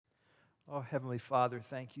Oh, Heavenly Father,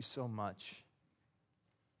 thank you so much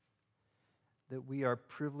that we are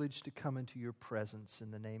privileged to come into your presence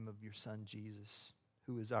in the name of your Son, Jesus,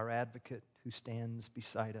 who is our advocate, who stands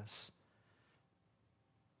beside us,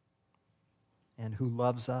 and who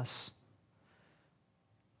loves us,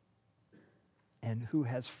 and who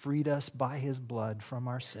has freed us by his blood from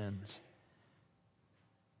our sins,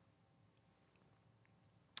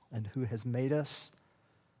 and who has made us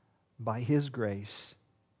by his grace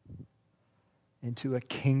into a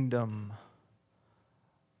kingdom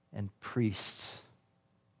and priests.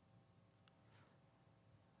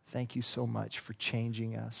 Thank you so much for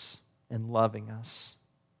changing us and loving us.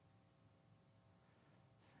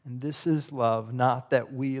 And this is love, not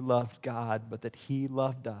that we loved God, but that he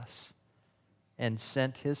loved us and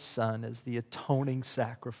sent his Son as the atoning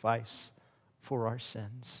sacrifice for our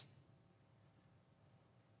sins.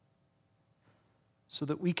 So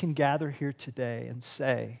that we can gather here today and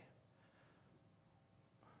say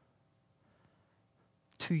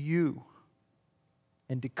to you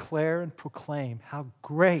and declare and proclaim how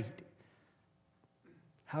great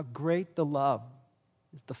the love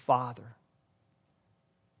is the Father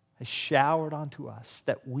has showered onto us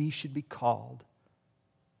that we should be called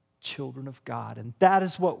children of God. And that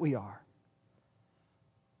is what we are.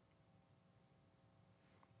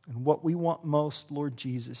 And what we want most, Lord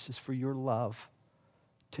Jesus, is for your love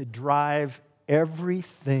to drive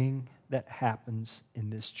everything that happens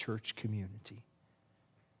in this church community.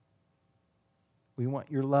 We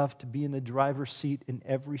want your love to be in the driver's seat in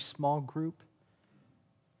every small group,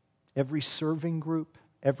 every serving group,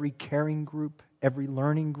 every caring group, every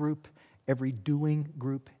learning group, every doing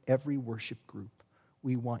group, every worship group.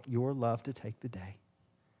 We want your love to take the day.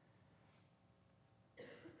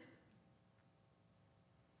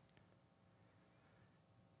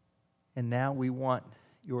 And now we want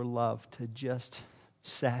your love to just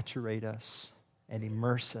saturate us and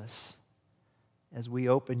immerse us as we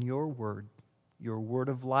open your word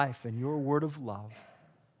of life and your word of love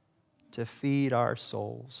to feed our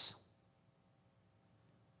souls.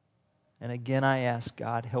 And again, I ask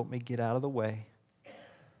God, help me get out of the way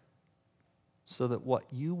so that what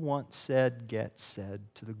you once said gets said,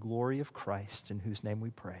 to the glory of Christ, in whose name we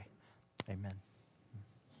pray. Amen.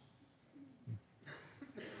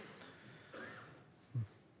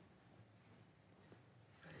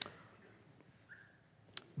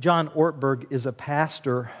 John Ortberg is a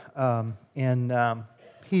pastor, and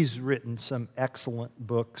he's written some excellent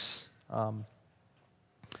books. One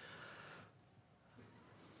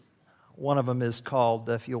of them is called,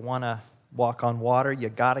 If You Want to Walk on Water, You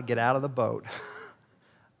Got to Get Out of the Boat.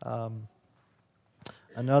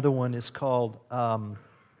 Another one is called,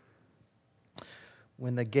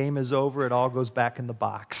 When the Game is Over, It All Goes Back in the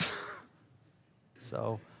Box.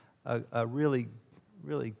 So a really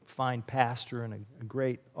fine pastor and a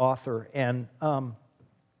great author. And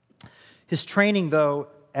his training, though,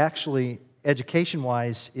 actually,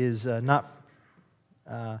 education-wise, is not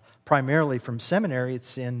primarily from seminary.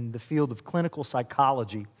 It's in the field of clinical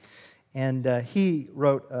psychology. And he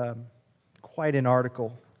wrote quite an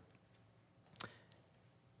article.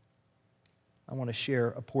 I want to share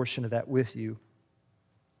a portion of that with you.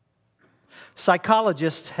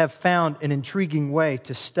 Psychologists have found an intriguing way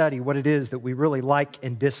to study what it is that we really like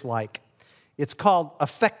and dislike. It's called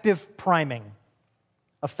affective priming.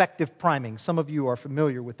 Affective priming. Some of you are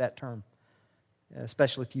familiar with that term,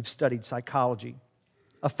 especially if you've studied psychology.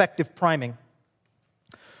 Affective priming.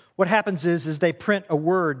 What happens is they print a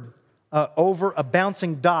word over a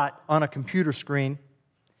bouncing dot on a computer screen,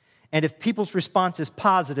 and if people's response is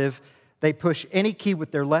positive, they push any key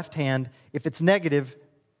with their left hand. If it's negative,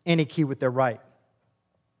 any key with their right.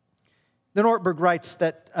 Then Ortberg writes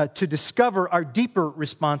that to discover our deeper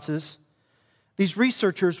responses, these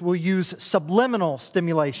researchers will use subliminal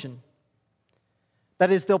stimulation. That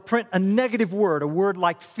is, they'll print a negative word, a word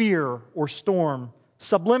like fear or storm,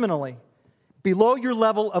 subliminally, below your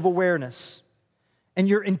level of awareness. And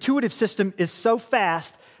your intuitive system is so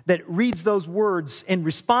fast that it reads those words in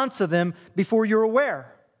response to them before you're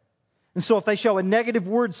aware. And so if they show a negative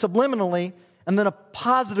word subliminally and then a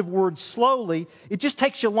positive word slowly, it just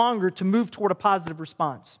takes you longer to move toward a positive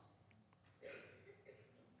response.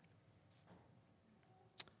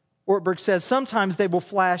 Ortberg says sometimes they will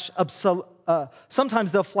flash,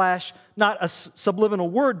 sometimes they'll flash not a subliminal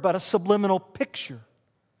word, but a subliminal picture.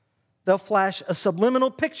 They'll flash a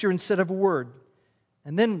subliminal picture instead of a word.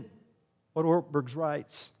 And then what Ortberg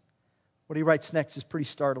writes, what he writes next is pretty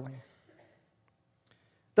startling.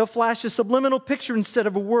 They'll flash a subliminal picture instead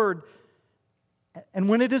of a word. And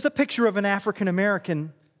when it is a picture of an African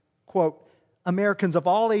American, quote, Americans of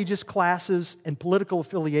all ages, classes, and political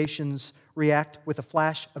affiliations react with a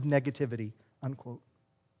flash of negativity, unquote.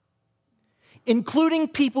 Including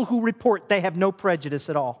people who report they have no prejudice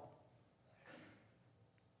at all.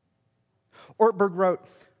 Ortberg wrote,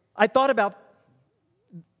 I thought about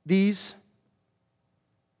this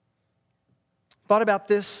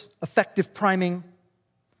effective priming.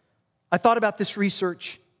 I thought about this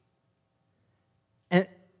research.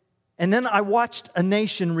 And then I watched a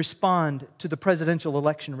nation respond to the presidential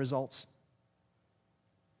election results.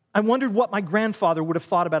 I wondered what my grandfather would have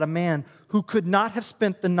thought about a man who could not have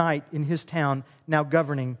spent the night in his town now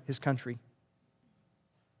governing his country.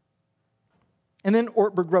 And then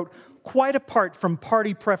Ortberg wrote, quite apart from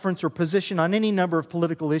party preference or position on any number of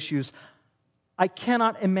political issues, I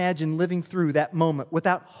cannot imagine living through that moment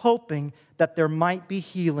without hoping that there might be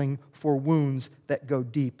healing for wounds that go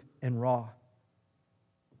deep and raw.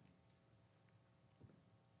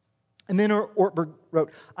 And then Ortberg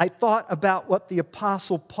wrote, I thought about what the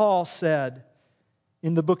Apostle Paul said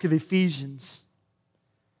in the book of Ephesians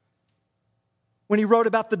when he wrote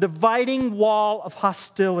about the dividing wall of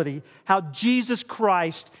hostility, how Jesus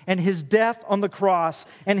Christ and His death on the cross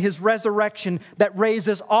and His resurrection that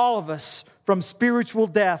raises all of us from spiritual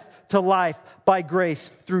death to life by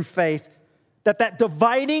grace through faith, that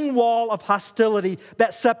dividing wall of hostility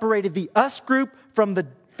that separated the us group from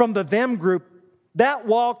the them group, that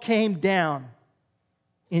wall came down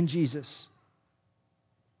in Jesus.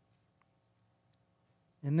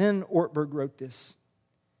 And then Ortberg wrote this.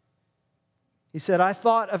 He said, I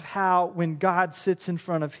thought of how when God sits in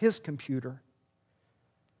front of His computer,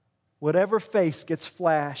 whatever face gets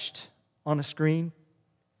flashed on a screen,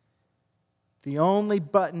 the only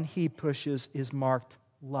button He pushes is marked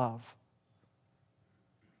love.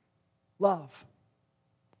 Love.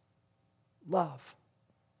 Love.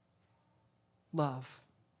 Love.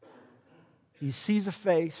 He sees a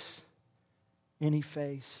face, any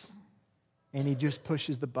face, and He just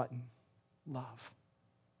pushes the button. Love.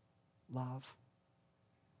 Love.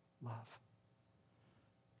 Love.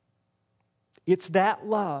 It's that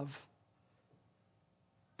love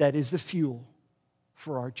that is the fuel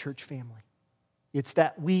for our church family. It's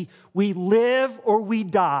that we live or we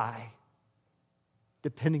die,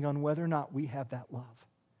 depending on whether or not we have that love.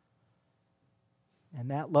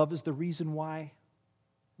 And that love is the reason why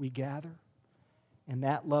we gather. And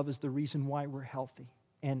that love is the reason why we're healthy.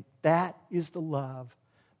 And that is the love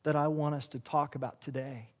that I want us to talk about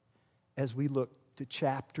today as we look to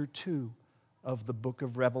chapter 2 of the book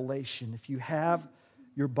of Revelation. If you have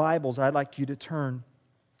your Bibles, I'd like you to turn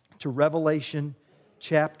to Revelation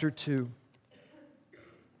chapter 2.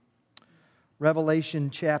 Revelation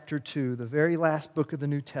chapter 2, the very last book of the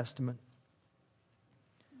New Testament.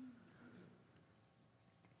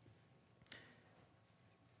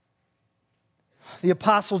 The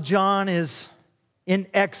Apostle John is in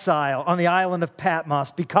exile on the island of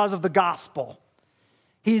Patmos because of the gospel.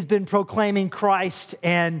 He's been proclaiming Christ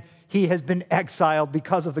and he has been exiled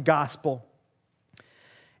because of the gospel.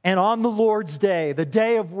 And on the Lord's day, the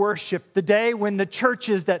day of worship, the day when the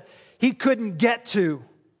churches that he couldn't get to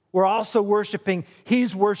were also worshiping,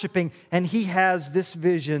 he's worshiping, and he has this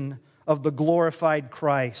vision of the glorified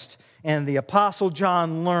Christ. And the Apostle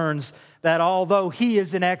John learns that although he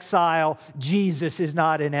is in exile, Jesus is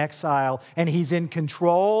not in exile. And he's in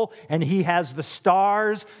control, and he has the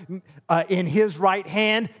stars in his right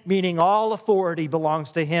hand, meaning all authority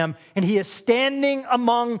belongs to him. And he is standing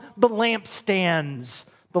among the lampstands,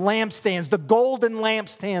 the golden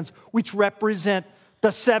lampstands, which represent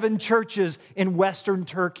the 7 churches in Western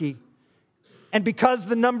Turkey. And because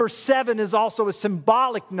the number 7 is also a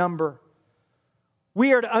symbolic number,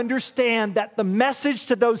 we are to understand that the message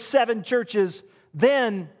to those 7 churches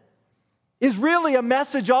then is really a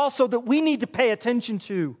message also that we need to pay attention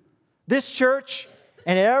to. This church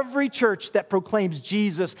and every church that proclaims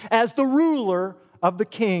Jesus as the ruler of the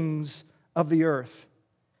kings of the earth.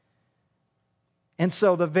 And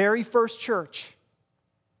so the very first church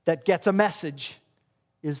that gets a message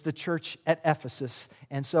is the church at Ephesus.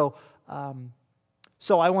 And so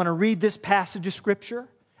I want to read this passage of Scripture.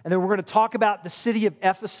 And then we're going to talk about the city of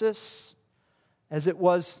Ephesus as it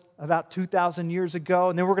was about 2,000 years ago.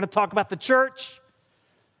 And then we're going to talk about the church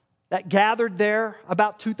that gathered there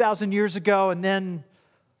about 2,000 years ago. And then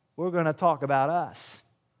we're going to talk about us.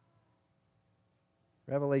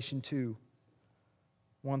 Revelation 2,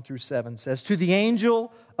 1 through 7 says, To the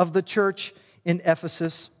angel of the church in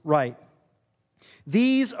Ephesus write,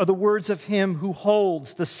 These are the words of him who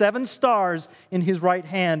holds the 7 stars in his right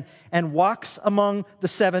hand and walks among the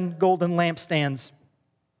 7 golden lampstands.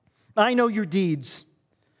 I know your deeds,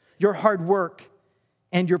 your hard work,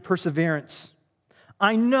 and your perseverance.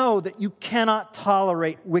 I know that you cannot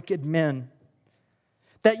tolerate wicked men,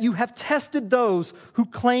 that you have tested those who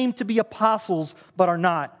claim to be apostles but are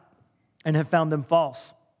not, and have found them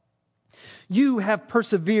false. You have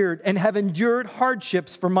persevered and have endured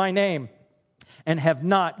hardships for my name, and have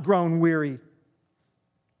not grown weary.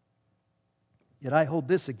 Yet I hold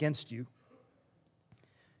this against you.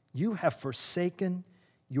 You have forsaken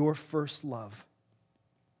your first love.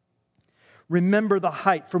 Remember the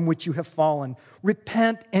height from which you have fallen.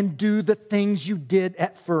 Repent and do the things you did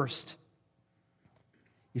at first.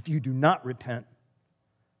 If you do not repent,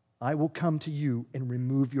 I will come to you and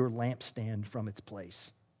remove your lampstand from its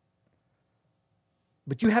place.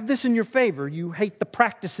 But you have this in your favor. You hate the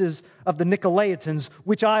practices of the Nicolaitans,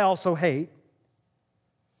 which I also hate.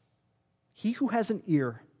 He who has an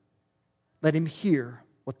ear, let him hear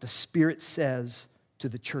what the Spirit says to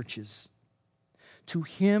the churches. To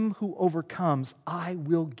him who overcomes, I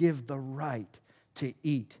will give the right to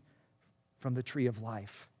eat from the tree of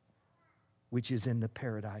life, which is in the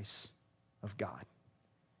paradise of God.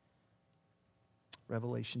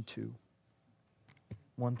 Revelation 2,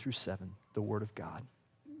 1 through 7, the Word of God.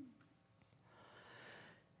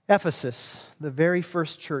 Ephesus, the very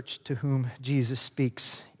first church to whom Jesus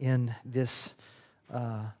speaks in this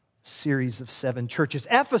series of 7 churches.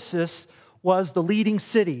 Ephesus was the leading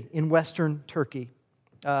city in Western Turkey.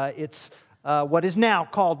 It's what is now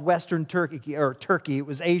called Western Turkey, or Turkey. It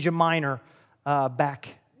was Asia Minor back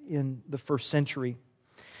in the first century.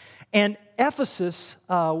 And Ephesus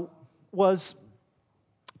was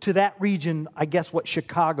to that region, I guess, what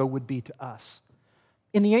Chicago would be to us.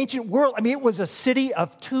 In the ancient world, it was a city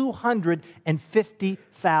of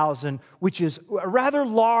 250,000, which is a rather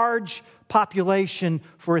large population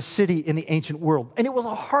for a city in the ancient world. And it was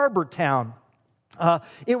a harbor town.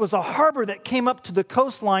 It was a harbor that came up to the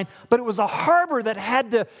coastline, but it was a harbor that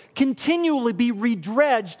had to continually be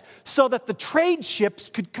redredged so that the trade ships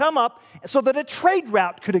could come up, so that a trade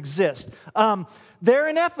route could exist. There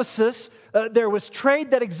in Ephesus, there was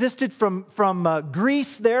trade that existed from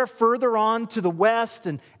Greece there further on to the west,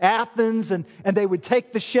 and Athens, and they would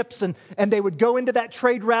take the ships and they would go into that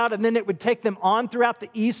trade route, and then it would take them on throughout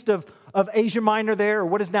the east of Asia Minor there, or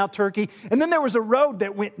what is now Turkey. And then there was a road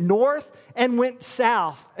that went north and went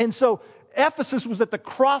south. And so Ephesus was at the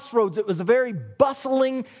crossroads. It was a very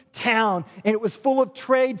bustling town, and it was full of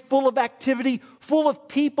trade, full of activity, full of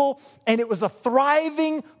people, and it was a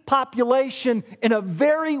thriving population in a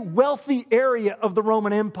very wealthy area of the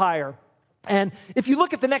Roman Empire. And if you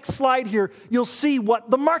look at the next slide here, you'll see what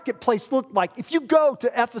the marketplace looked like. If you go to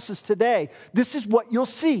Ephesus today, this is what you'll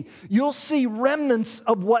see. You'll see remnants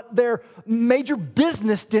of what their major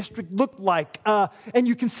business district looked like. And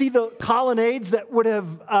you can see the colonnades that would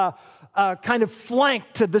have kind of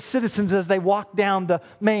flanked the citizens as they walked down the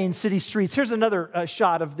main city streets. Here's another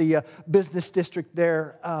shot of the business district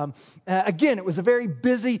there. Again, it was a very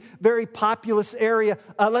busy, very populous area.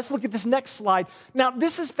 Let's look at this next slide. Now,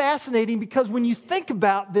 this is fascinating because when you think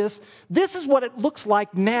about this, this is what it looks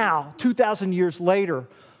like now, 2,000 years later.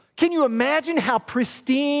 Can you imagine how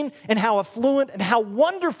pristine and how affluent and how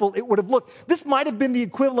wonderful it would have looked? This might have been the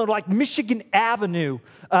equivalent of like Michigan Avenue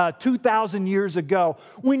 2,000 years ago.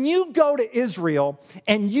 When you go to Israel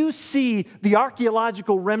and you see the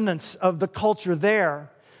archaeological remnants of the culture there,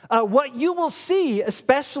 what you will see,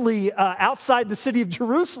 especially outside the city of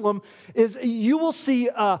Jerusalem, is you will see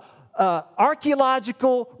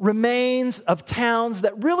archaeological remains of towns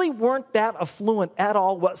that really weren't that affluent at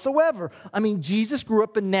all whatsoever. Jesus grew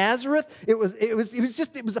up in Nazareth. It was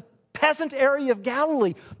a peasant area of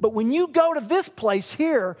Galilee. But when you go to this place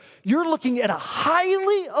here, you're looking at a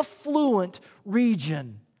highly affluent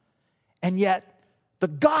region. And yet the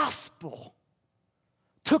gospel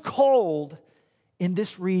took hold in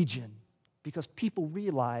this region because people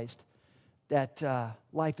realized that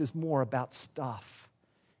life is more about stuff.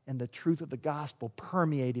 And the truth of the gospel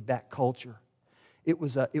permeated that culture. It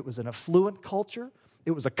was an affluent culture. It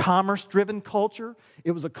was a commerce-driven culture.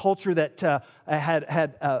 It was a culture that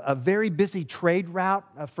had a very busy trade route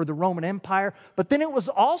for the Roman Empire. But then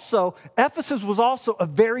Ephesus was also a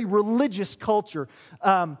very religious culture.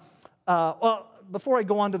 Well, before I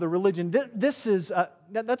go on to the religion, this is,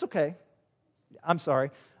 that's okay. I'm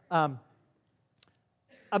sorry.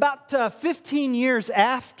 About 15 years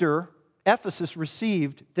after Ephesus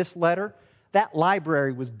received this letter, that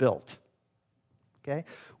library was built, okay?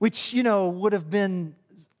 Which, would have been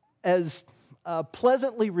as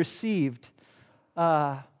pleasantly received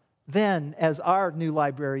then as our new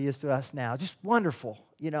library is to us now. Just wonderful,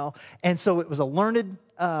 And so it was a learned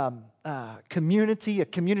community, a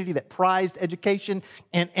community that prized education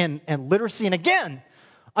and literacy. And again,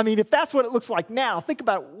 I mean, if that's what it looks like now, think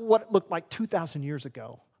about what it looked like 2,000 years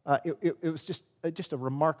ago. It was just a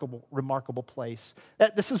remarkable place.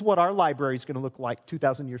 This is what our library is going to look like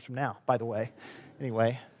 2,000 years from now, by the way.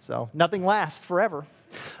 Anyway, so nothing lasts forever.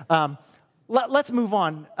 Let's move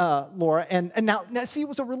on, Laura. And now, see, it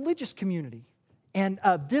was a religious community. And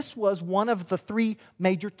this was one of the 3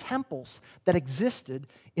 major temples that existed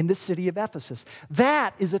in the city of Ephesus.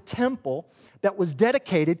 That is a temple that was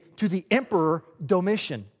dedicated to the emperor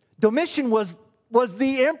Domitian. Domitian was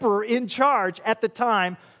the emperor in charge at the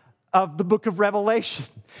time of the book of Revelation.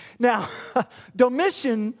 Now,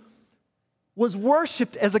 Domitian was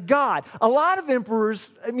worshipped as a god. A lot of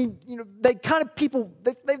emperors, I mean,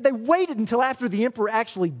 they waited until after the emperor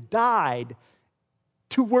actually died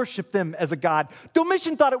to worship them as a god.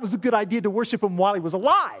 Domitian thought it was a good idea to worship him while he was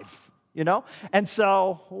alive, And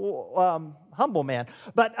so, humble man.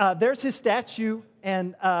 But there's his statue,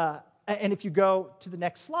 and if you go to the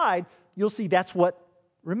next slide, you'll see that's what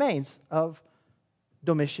remains of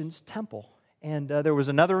Domitian's temple. And there was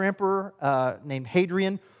another emperor named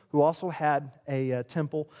Hadrian who also had a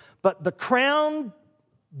temple. But the crown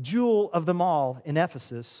jewel of them all in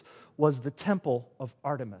Ephesus was the temple of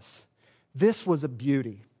Artemis. This was a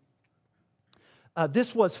beauty.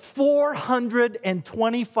 This was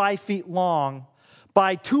 425 feet long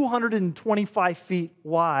by 225 feet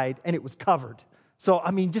wide, and it was covered. So, I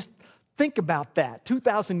mean, just think about that.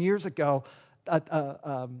 2,000 years ago,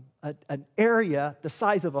 an area the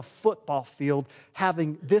size of a football field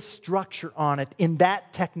having this structure on it in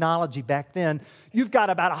that technology back then. You've got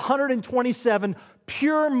about 127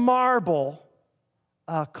 pure marble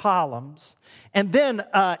columns. And then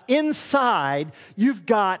inside, you've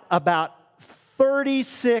got about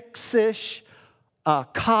 36-ish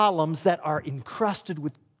columns that are encrusted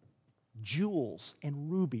with jewels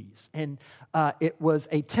and rubies. And it was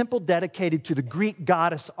a temple dedicated to the Greek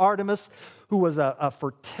goddess Artemis, who was a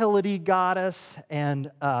fertility goddess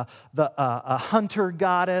and a hunter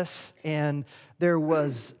goddess. And there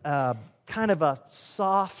was kind of a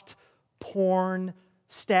soft porn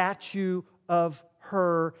statue of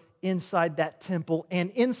her inside that temple.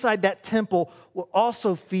 And inside that temple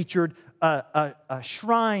also featured a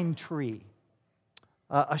shrine tree.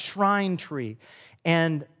 A shrine tree.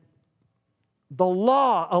 And the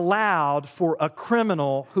law allowed for a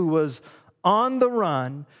criminal who was on the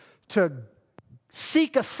run to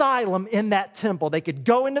seek asylum in that temple. They could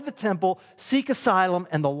go into the temple, seek asylum,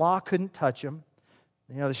 and the law couldn't touch him.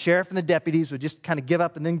 The sheriff and the deputies would just kind of give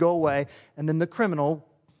up and then go away, and then the criminal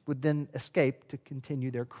would then escape to continue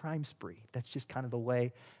their crime spree. That's just kind of the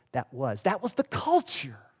way that was. That was the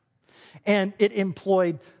culture. And it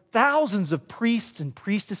employed thousands of priests and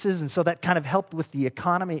priestesses, and so that kind of helped with the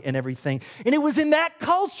economy and everything. And it was in that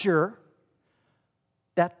culture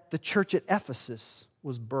that the church at Ephesus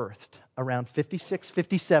was birthed around 56,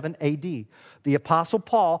 57 AD. The Apostle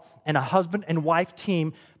Paul and a husband and wife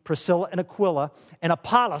team, Priscilla and Aquila, and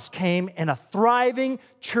Apollos came, and a thriving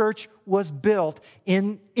church was built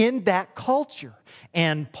in that culture.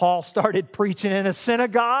 And Paul started preaching in a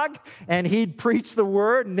synagogue, and he'd preach the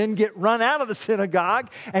word and then get run out of the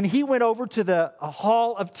synagogue. And he went over to the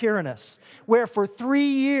hall of Tyrannus, where for 3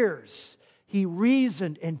 years he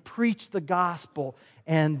reasoned and preached the gospel.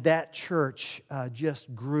 And that church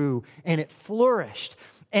just grew, and it flourished.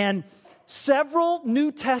 And several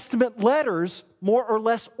New Testament letters more or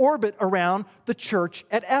less orbit around the church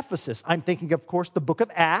at Ephesus. I'm thinking, of course, the book of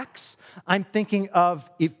Acts. I'm thinking of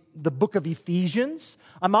the book of Ephesians.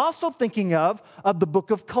 I'm also thinking of the book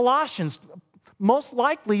of Colossians. Most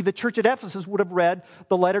likely, the church at Ephesus would have read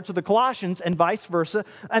the letter to the Colossians and vice versa.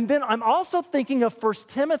 And then I'm also thinking of 1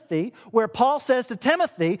 Timothy, where Paul says to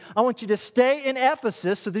Timothy, I want you to stay in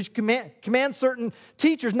Ephesus so that you command certain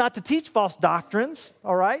teachers not to teach false doctrines,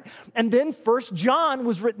 all right? And then 1 John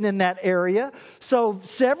was written in that area. So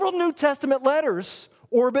several New Testament letters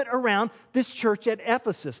orbit around this church at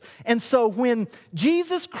Ephesus. And so when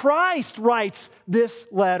Jesus Christ writes this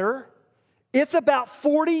letter, it's about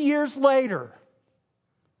 40 years later.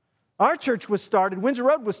 Our church was started, Windsor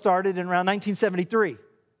Road was started in around 1973.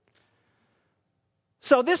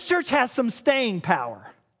 So this church has some staying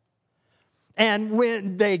power. And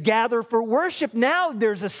when they gather for worship, now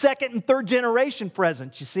there's a second and third generation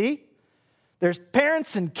present, you see? There's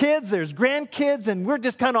parents and kids, there's grandkids, and we're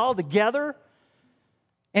just kind of all together.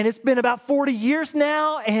 And it's been about 40 years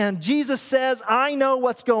now, and Jesus says, I know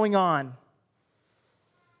what's going on.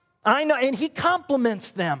 I know, and he compliments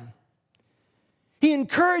them. He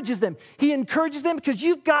encourages them. He encourages them because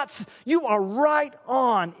you are right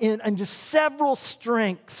on in just several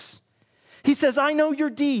strengths. He says, I know your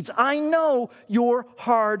deeds. I know your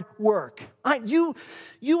hard work.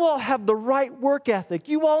 You all have the right work ethic.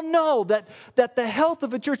 You all know that the health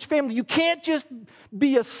of a church family, you can't just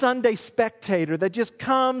be a Sunday spectator that just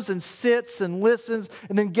comes and sits and listens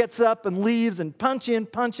and then gets up and leaves and punch in,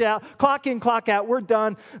 punch out, clock in, clock out. We're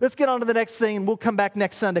done. Let's get on to the next thing and we'll come back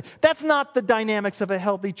next Sunday. That's not the dynamics of a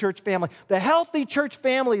healthy church family. The healthy church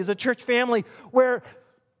family is a church family where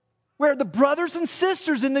the brothers and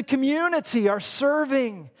sisters in the community are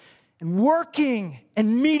serving and working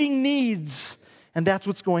and meeting needs. And that's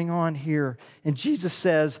what's going on here. And Jesus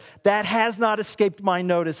says, that has not escaped my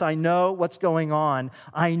notice. I know what's going on.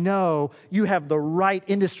 I know you have the right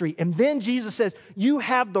industry. And then Jesus says, you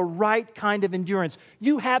have the right kind of endurance.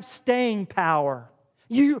 You have staying power.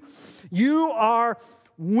 You are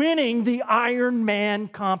winning the Iron Man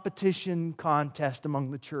competition contest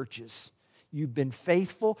among the churches. You've been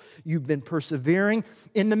faithful. You've been persevering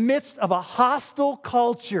in the midst of a hostile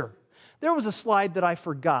culture. There was a slide that I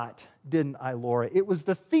forgot, didn't I, Laura? It was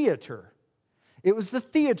the theater. It was the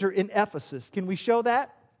theater in Ephesus. Can we show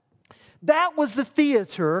that? That was the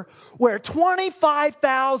theater where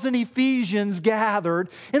 25,000 Ephesians gathered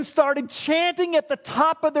and started chanting at the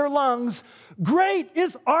top of their lungs, "Great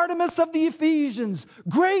is Artemis of the Ephesians!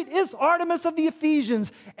 Great is Artemis of the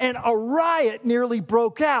Ephesians!" And a riot nearly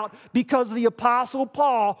broke out because the Apostle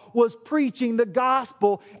Paul was preaching the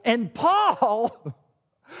gospel. And Paul,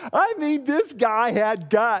 this guy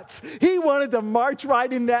had guts. He wanted to march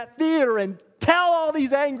right in that theater and tell all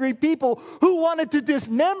these angry people who wanted to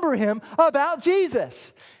dismember him about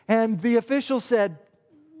Jesus. And the official said,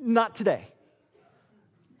 not today.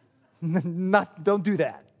 Don't do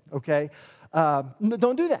that, okay?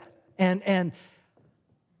 Don't do that. And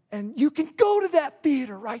you can go to that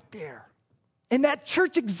theater right there. And that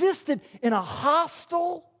church existed in a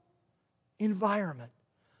hostile environment.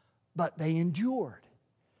 But they endured.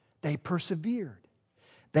 They persevered.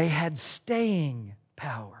 They had staying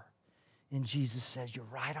power. And Jesus says, you're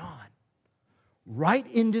right on. Right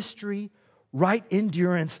industry, right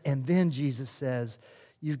endurance. And then Jesus says,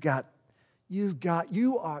 you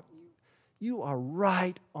are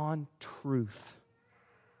right on truth.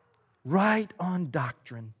 Right on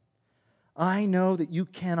doctrine. I know that you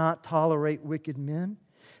cannot tolerate wicked men,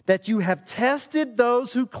 that you have tested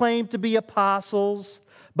those who claim to be apostles,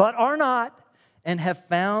 but are not, and have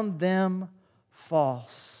found them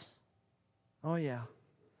false. Oh, yeah.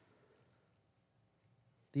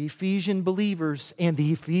 The Ephesian believers and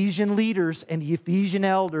the Ephesian leaders and the Ephesian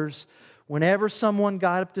elders, whenever someone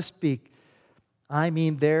got up to speak,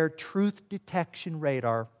 their truth detection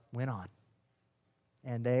radar went on.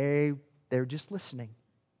 And they're just listening.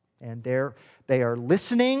 And they are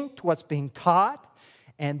listening to what's being taught,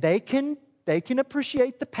 and they can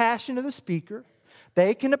appreciate the passion of the speaker.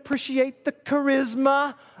 They can appreciate the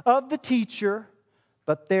charisma of the teacher,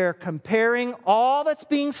 but they're comparing all that's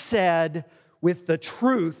being said with the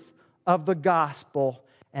truth of the gospel,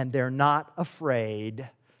 and they're not afraid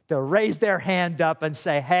to raise their hand up and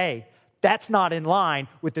say, hey, that's not in line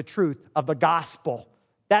with the truth of the gospel.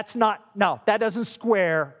 That doesn't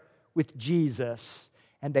square with Jesus.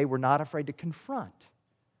 And they were not afraid to confront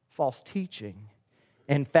false teaching.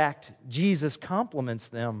 In fact, Jesus compliments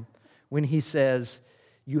them when he says,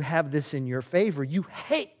 you have this in your favor. You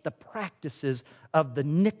hate the practices of the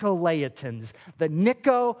Nicolaitans. The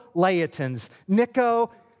Nicolaitans.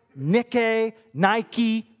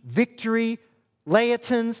 Nike, victory.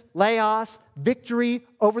 Laitans, laos, victory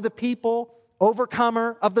over the people,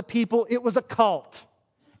 overcomer of the people. It was a cult.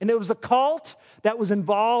 And it was a cult that was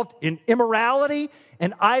involved in immorality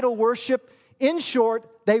and idol worship. In short,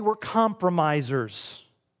 they were compromisers.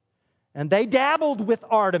 And they dabbled with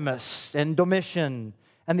Artemis and Domitian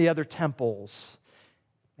and the other temples.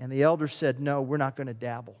 And the elders said, no, we're not going to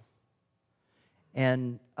dabble.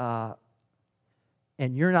 And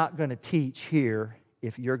you're not going to teach here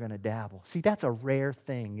if you're going to dabble. See, that's a rare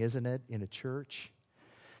thing, isn't it, in a church?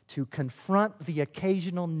 To confront the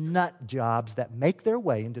occasional nut jobs that make their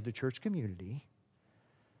way into the church community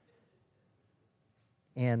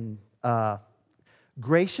and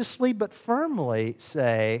graciously but firmly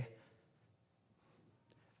say,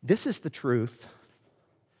 this is the truth,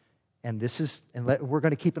 and we're going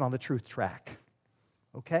to keep it on the truth track,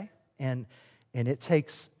 okay? And it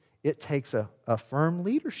takes a firm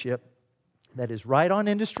leadership that is right on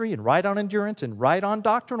industry and right on endurance and right on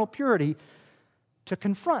doctrinal purity to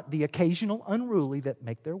confront the occasional unruly that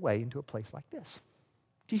make their way into a place like this.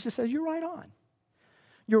 Jesus says, you're right on.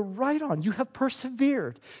 You're right on. You have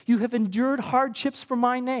persevered. You have endured hardships for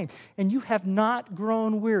my name, and you have not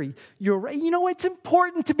grown weary. You're right. You know, it's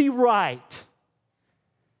important to be right.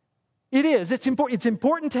 It is. It's important. It's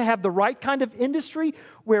important to have the right kind of industry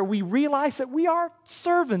where we realize that we are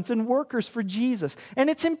servants and workers for Jesus. And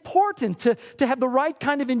it's important to have the right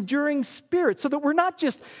kind of enduring spirit so that we're not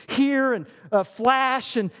just here and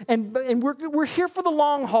flash and we're here for the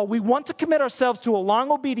long haul. We want to commit ourselves to a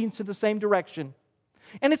long obedience to the same direction.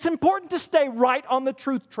 And it's important to stay right on the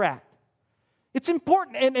truth track. It's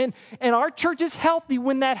important. And our church is healthy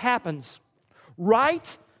when that happens.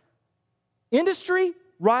 Right industry,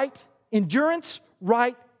 right endurance,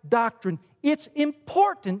 right doctrine. It's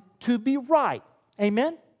important to be right.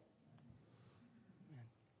 Amen?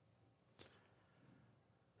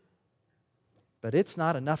 But it's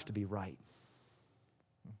not enough to be right.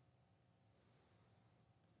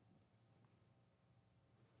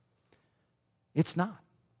 It's not.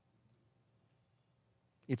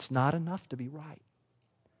 It's not enough to be right.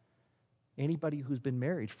 Anybody who's been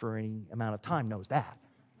married for any amount of time knows that.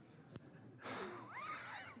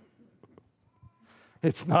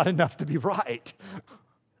 It's not enough to be right.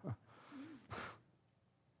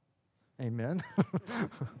 Amen.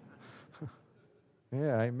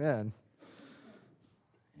 Yeah, amen.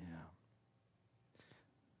 Yeah.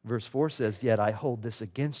 Verse 4 says, "Yet I hold this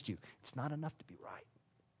against you." It's not enough to be right.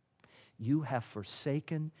 You have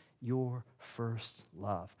forsaken your first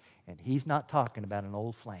love. And he's not talking about an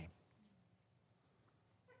old flame.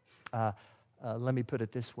 Let me put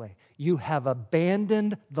it this way. You have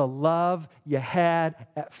abandoned the love you had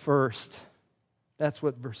at first. That's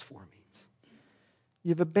what verse 4 means.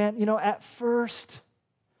 You've abandoned, at first,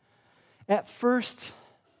 the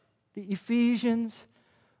Ephesians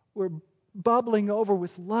were bubbling over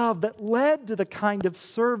with love that led to the kind of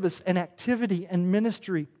service and activity and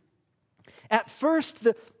ministry. At first,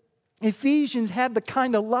 the Ephesians had the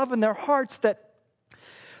kind of love in their hearts that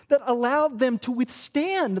allowed them to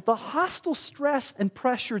withstand the hostile stress and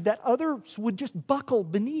pressure that others would just buckle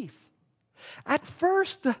beneath. At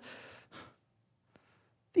first, the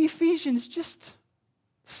Ephesians just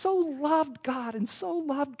so loved God and so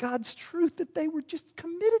loved God's truth that they were just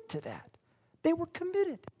committed to that. They were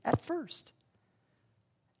committed at first.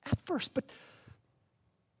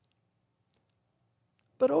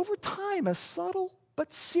 But over time, a subtle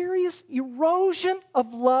but serious erosion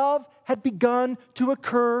of love had begun to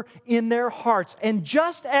occur in their hearts. And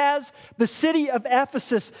just as the city of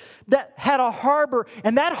Ephesus that had a harbor,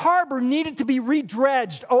 and that harbor needed to be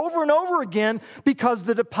redredged over and over again because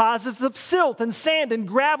the deposits of silt and sand and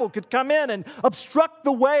gravel could come in and obstruct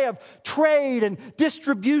the way of trade and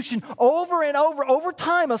distribution over and over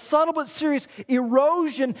time, a subtle but serious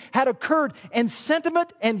erosion had occurred, and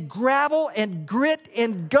sentiment and gravel and grit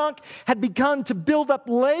and gunk had begun to build up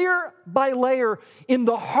layer by layer in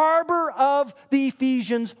the harbor of the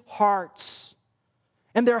Ephesians' hearts.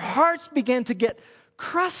 And their hearts began to get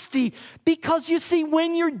crusty because, you see,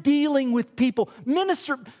 when you're dealing with people,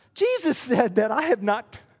 Jesus said that I have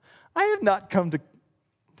not come to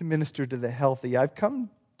minister to the healthy. I've come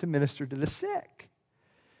to minister to the sick.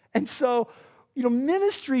 And so,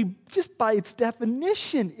 ministry, just by its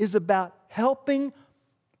definition, is about helping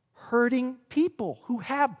hurting people who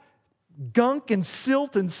have gunk and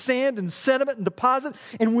silt and sand and sediment and deposit.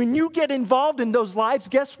 And when you get involved in those lives,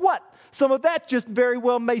 guess what? Some of that just very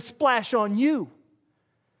well may splash on you.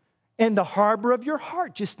 And the harbor of your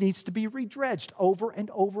heart just needs to be redredged over and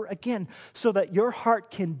over again so that your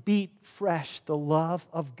heart can beat fresh the love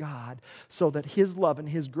of God, so that His love and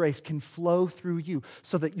His grace can flow through you,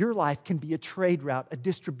 so that your life can be a trade route, a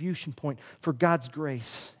distribution point for God's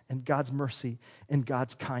grace and God's mercy and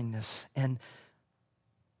God's kindness. And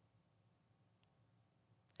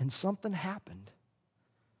something happened.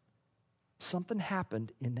 Something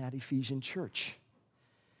happened in that Ephesian church.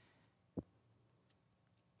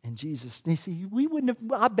 And Jesus, you see,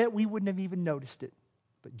 I bet we wouldn't have even noticed it.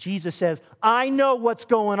 But Jesus says, I know what's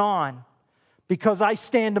going on because I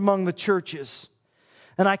stand among the churches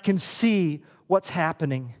and I can see what's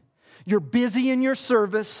happening. You're busy in your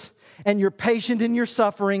service and you're patient in your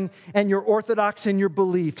suffering and you're orthodox in your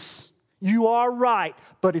beliefs. You are right,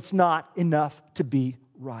 but it's not enough to be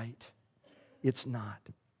right. It's not.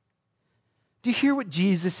 Do you hear what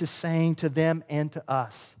Jesus is saying to them and to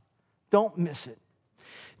us? Don't miss it.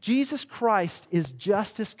 Jesus Christ is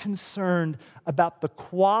just as concerned about the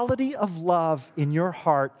quality of love in your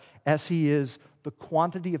heart as He is the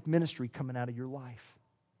quantity of ministry coming out of your life.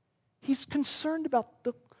 He's concerned about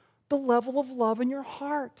the level of love in your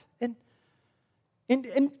heart. And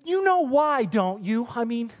you know why, don't you?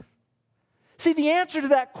 See, the answer to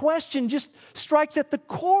that question just strikes at the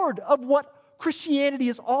chord of what Christianity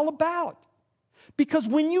is all about. Because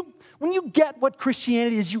when you get what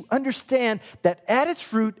Christianity is, you understand that at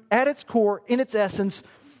its root, at its core, in its essence,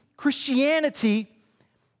 Christianity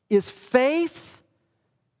is faith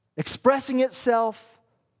expressing itself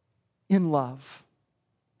in love.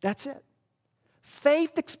 That's it.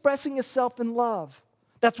 Faith expressing itself in love.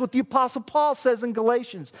 That's what the Apostle Paul says in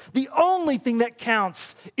Galatians. The only thing that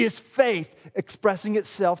counts is faith expressing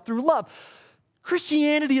itself through love.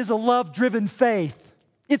 Christianity is a love-driven faith.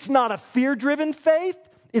 It's not a fear-driven faith.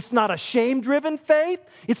 It's not a shame-driven faith.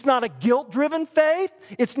 It's not a guilt-driven faith.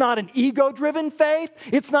 It's not an ego-driven faith.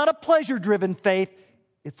 It's not a pleasure-driven faith.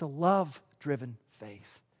 It's a love-driven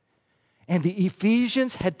faith. And the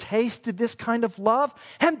Ephesians had tasted this kind of love,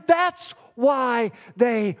 and that's why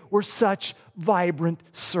they were such vibrant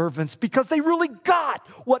servants, because they really got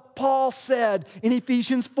what Paul said in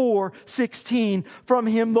Ephesians 4:16. From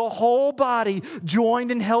him the whole body,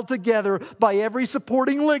 joined and held together by every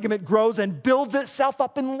supporting ligament, grows and builds itself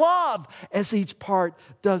up in love as each part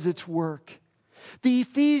does its work. The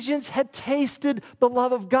Ephesians had tasted the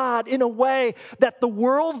love of God in a way that the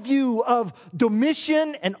worldview of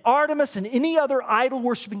Domitian and Artemis and any other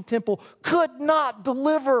idol-worshiping temple could not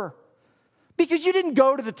deliver. Because you didn't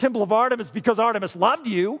go to the temple of Artemis because Artemis loved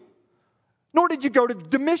you, nor did you go to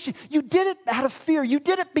Domitian. You did it out of fear. You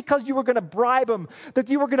did it because you were going to bribe them,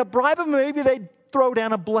 maybe they'd throw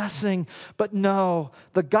down a blessing. But no,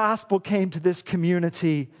 the gospel came to this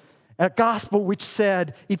community. A gospel which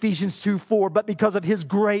said, Ephesians 2:4, but because of his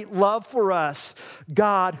great love for us,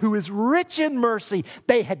 God, who is rich in mercy,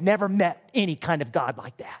 they had never met any kind of God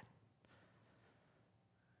like that,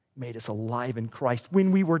 made us alive in Christ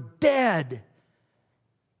when we were dead.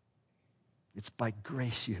 It's by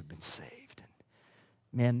grace you have been saved.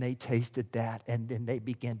 Man, they tasted that, and then they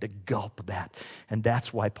began to gulp that. And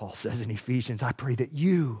that's why Paul says in Ephesians, I pray that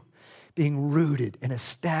you, being rooted and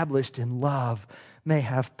established in love, may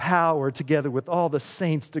have power together with all the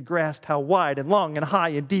saints to grasp how wide and long and high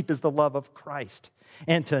and deep is the love of Christ,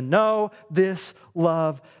 and to know this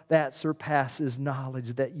love that surpasses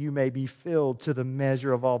knowledge, that you may be filled to the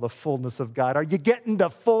measure of all the fullness of God. Are you getting the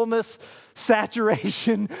fullness,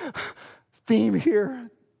 saturation theme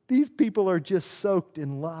here? These people are just soaked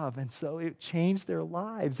in love, and so it changed their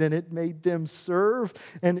lives, and it made them serve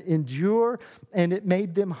and endure, and it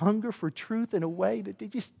made them hunger for truth in a way that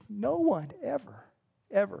no one ever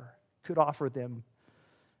could offer them,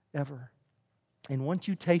 ever. And once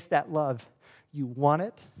you taste that love, you want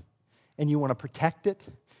it, and you want to protect it,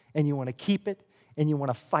 and you want to keep it, and you want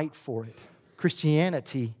to fight for it.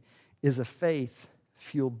 Christianity is a faith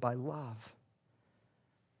fueled by love.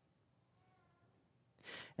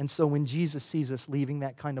 And so when Jesus sees us leaving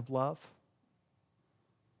that kind of love,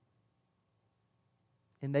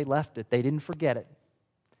 and they left it, they didn't forget it,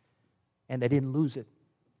 and they didn't lose it,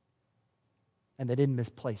 and they didn't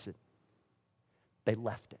misplace it. They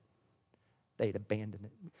left it. They'd abandoned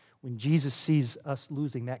it. When Jesus sees us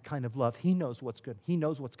losing that kind of love, he knows what's good. He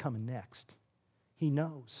knows what's coming next. He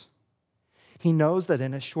knows. He knows that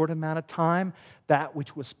in a short amount of time, that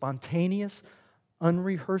which was spontaneous,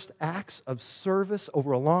 unrehearsed acts of service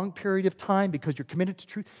over a long period of time because you're committed to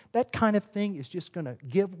truth, that kind of thing is just going to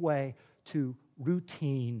give way to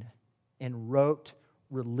routine and rote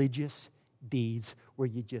religious deeds where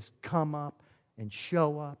you just come up and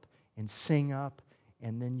show up and sing up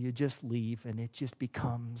and then you just leave, and it just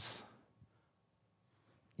becomes,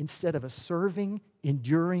 instead of a serving,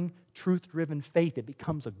 enduring, truth-driven faith, it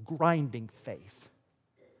becomes a grinding faith.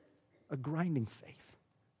 A grinding faith.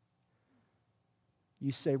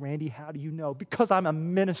 You say, Randy, how do you know? Because I'm a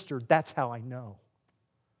minister, that's how I know.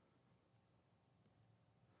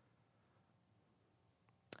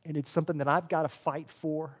 And it's something that I've got to fight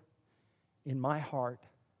for in my heart.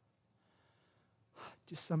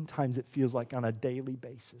 Just sometimes it feels like on a daily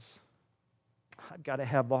basis. I've got to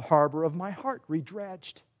have the harbor of my heart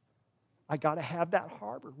redredged. I got to have that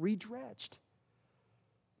harbor redredged,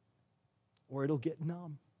 or it'll get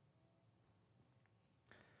numb.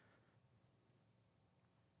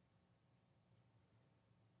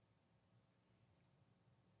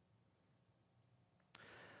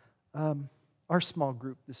 Our small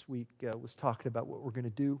group this week was talking about what we're going to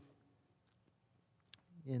do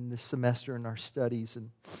in this semester in our studies,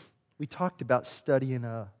 and we talked about studying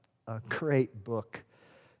a great book.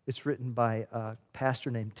 It's written by a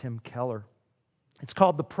pastor named Tim Keller. It's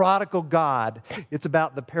called The Prodigal God. It's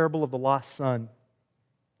about the parable of the lost son.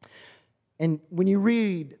 And when you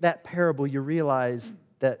read that parable, you realize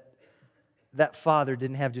that that father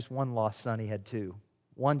didn't have just one lost son, he had two.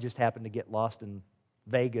 One just happened to get lost in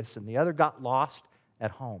Vegas, and the other got lost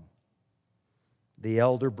at home. The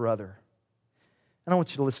elder brother. And I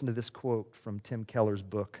want you to listen to this quote from Tim Keller's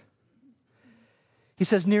book. He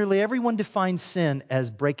says, nearly everyone defines sin as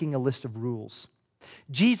breaking a list of rules.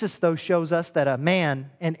 Jesus, though, shows us that a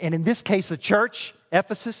man, and in this case a church,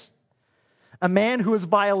 Ephesus, a man who has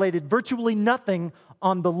violated virtually nothing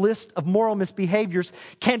on the list of moral misbehaviors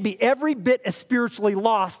can be every bit as spiritually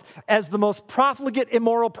lost as the most profligate,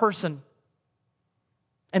 immoral person.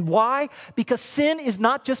 And why? Because sin is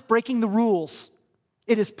not just breaking the rules.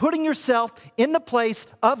 It is putting yourself in the place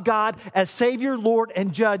of God as Savior, Lord,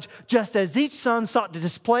 and Judge, just as each son sought to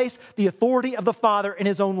displace the authority of the Father in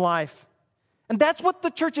his own life. And that's what the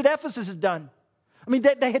church at Ephesus has done. I mean,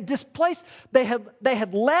 they had displaced, they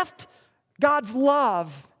had left God's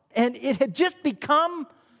love, and it had just become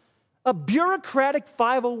a bureaucratic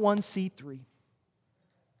 501c3.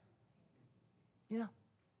 Yeah.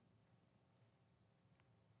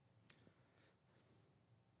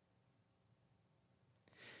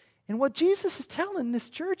 And what Jesus is telling this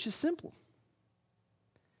church is simple.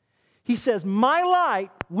 He says, my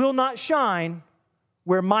light will not shine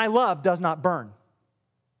where my love does not burn.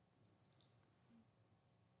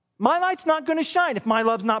 My light's not going to shine if my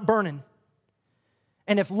love's not burning.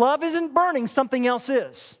 And if love isn't burning, something else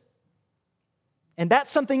is. And that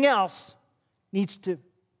something else needs to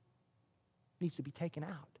be taken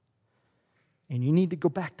out. And you need to go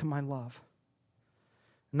back to my love.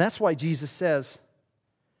 And that's why Jesus says,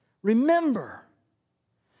 remember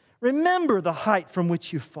the height from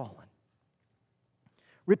which you've fallen.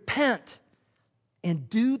 Repent and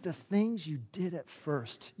do the things you did at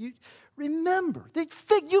first. Remember,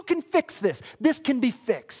 you can fix this. This can be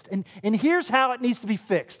fixed. And here's how it needs to be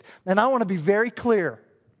fixed. And I want to be very clear.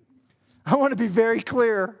 I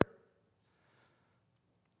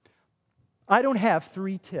don't have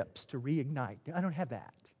 3 tips to reignite. I don't have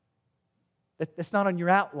that. That's not on your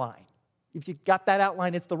outline. If you got that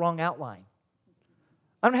outline, it's the wrong outline.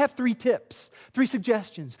 I don't have 3 tips, 3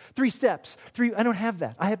 suggestions, 3 steps. I don't have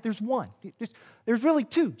that. There's one. There's really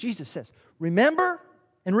 2. Jesus says, remember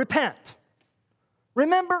and repent.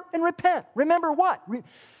 Remember and repent. Remember what?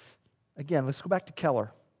 Again, let's go back to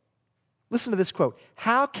Keller. Listen to this quote.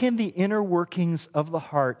 How can the inner workings of the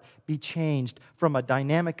heart be changed from a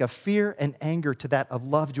dynamic of fear and anger to that of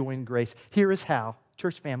love, joy, and grace? Here is how.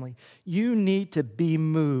 Church family, you need to be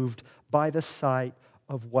moved by the sight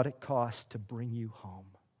of what it costs to bring you home.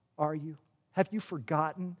 Are you? Have you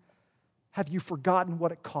forgotten? Have you forgotten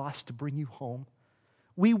what it costs to bring you home?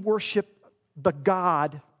 We worship the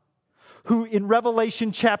God who in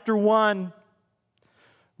Revelation chapter 1,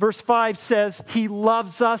 verse 5 says, He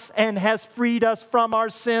loves us and has freed us from our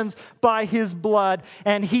sins by His blood,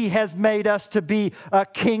 and He has made us to be a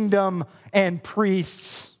kingdom and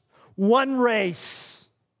priests. One race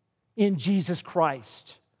in Jesus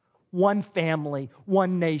Christ. One family,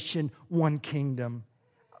 one nation, one kingdom.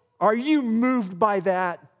 Are you moved by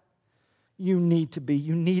that? You need to be.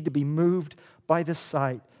 You need to be moved by the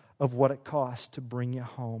sight of what it costs to bring you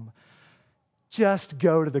home. Just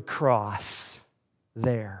go to the cross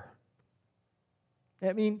there.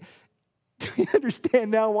 I mean, do you understand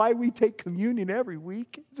now why we take communion every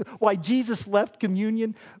week? Why Jesus left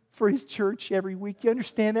communion for His church every week? You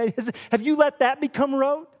understand that? Have you let that become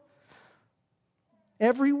rote?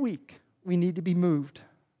 Every week, we need to be moved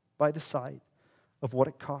by the sight of what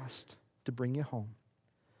it costs to bring you home.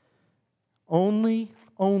 Only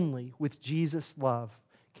with Jesus' love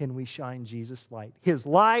can we shine Jesus' light. His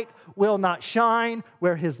light will not shine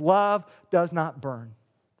where His love does not burn.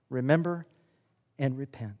 Remember and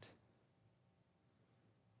repent.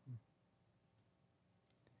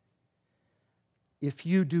 If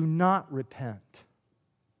you do not repent,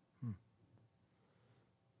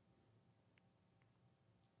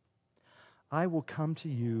 I will come to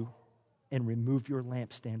you and remove your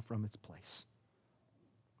lampstand from its place.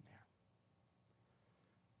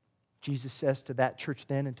 Jesus says to that church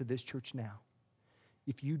then and to this church now,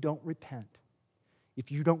 if you don't repent,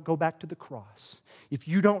 if you don't go back to the cross, if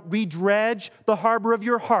you don't redredge the harbor of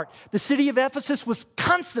your heart. The city of Ephesus was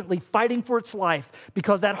constantly fighting for its life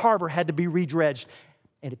because that harbor had to be redredged.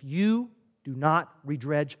 And if you do not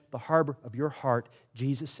redredge the harbor of your heart,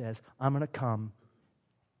 Jesus says, I'm going to come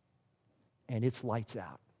and it's lights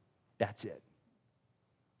out. That's it.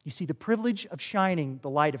 You see, the privilege of shining the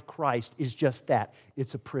light of Christ is just that.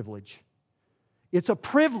 It's a privilege. It's a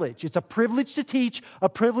privilege. It's a privilege to teach, a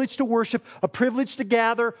privilege to worship, a privilege to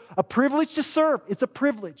gather, a privilege to serve. It's a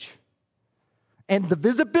privilege. And the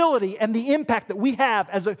visibility and the impact that we have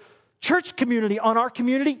as a church community on our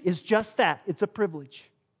community is just that. It's a privilege.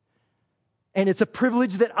 And it's a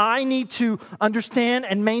privilege that I need to understand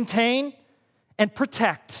and maintain and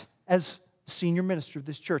protect as senior minister of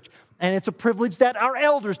this church. And it's a privilege that our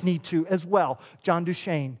elders need to as well. John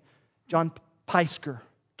Duchesne, John Peisker,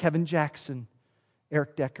 Kevin Jackson,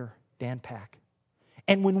 Eric Decker, Dan Pack.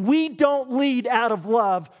 And when we don't lead out of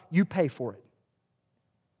love, you pay for it.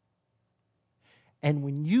 And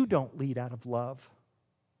when you don't lead out of love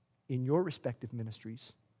in your respective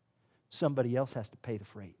ministries, somebody else has to pay the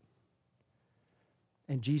freight.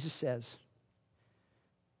 And Jesus says,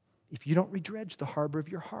 if you don't redredge the harbor of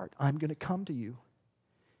your heart, I'm going to come to you.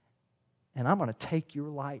 And I'm going to take your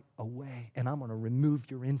light away. And I'm going to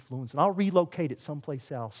remove your influence. And I'll relocate it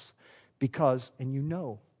someplace else. Because, and you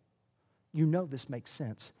know this makes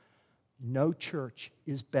sense. No church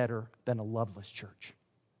is better than a loveless church.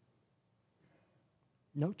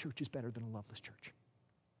 No church is better than a loveless church.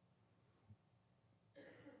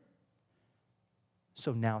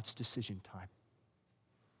 So now it's decision time.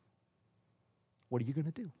 What are you going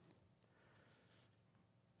to do?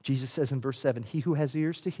 Jesus says in verse 7, he who has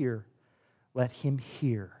ears to hear, let him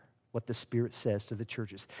hear what the Spirit says to the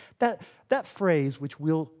churches. That phrase, which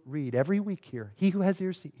we'll read every week here, he who has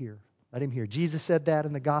ears to hear, let him hear. Jesus said that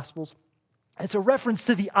in the Gospels. It's a reference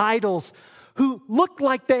to the idols who looked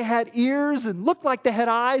like they had ears and looked like they had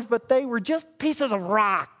eyes, but they were just pieces of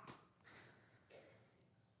rock.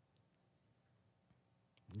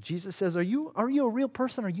 Jesus says, are you a real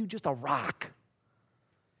person or are you just a rock?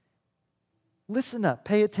 Listen up,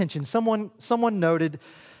 pay attention. Someone noted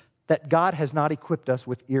that God has not equipped us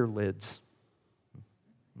with ear lids.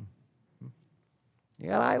 You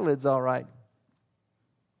got eyelids, all right.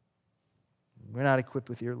 We're not equipped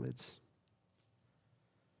with ear lids.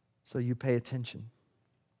 So you pay attention.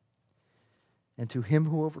 And to him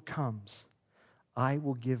who overcomes, I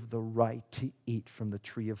will give the right to eat from the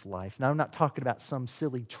tree of life. Now, I'm not talking about some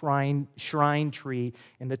silly shrine tree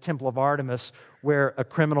in the Temple of Artemis where a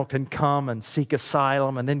criminal can come and seek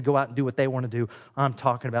asylum and then go out and do what they want to do. I'm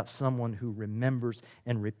talking about someone who remembers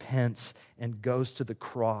and repents and goes to the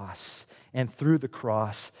cross. And through the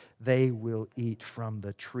cross, they will eat from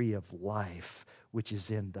the tree of life, which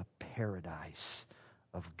is in the paradise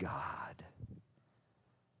of God.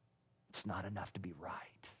 It's not enough to be right.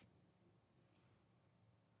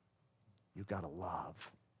 You've got to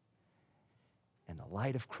love. And the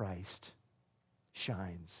light of Christ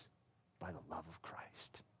shines by the love of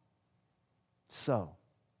Christ. So,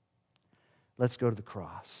 let's go to the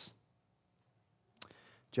cross.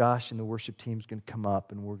 Josh and the worship team is going to come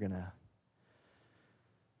up and we're going to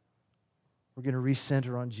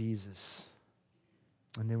recenter on Jesus.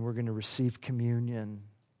 And then we're going to receive communion.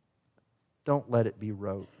 Don't let it be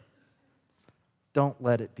rote. Don't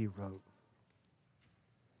let it be rote.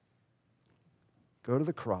 Go to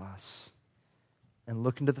the cross and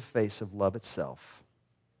look into the face of love itself.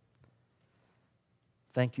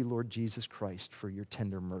 Thank you, Lord Jesus Christ, for your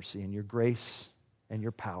tender mercy and your grace and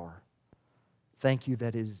your power. Thank you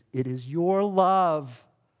that it is your love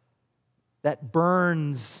that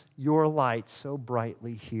burns your light so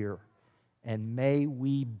brightly here. And may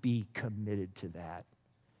we be committed to that.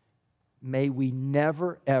 May we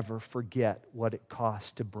never, ever forget what it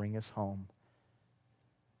cost to bring us home.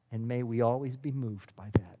 And may we always be moved by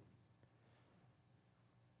that.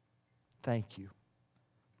 Thank you.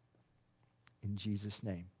 In Jesus'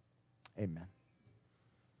 name, amen.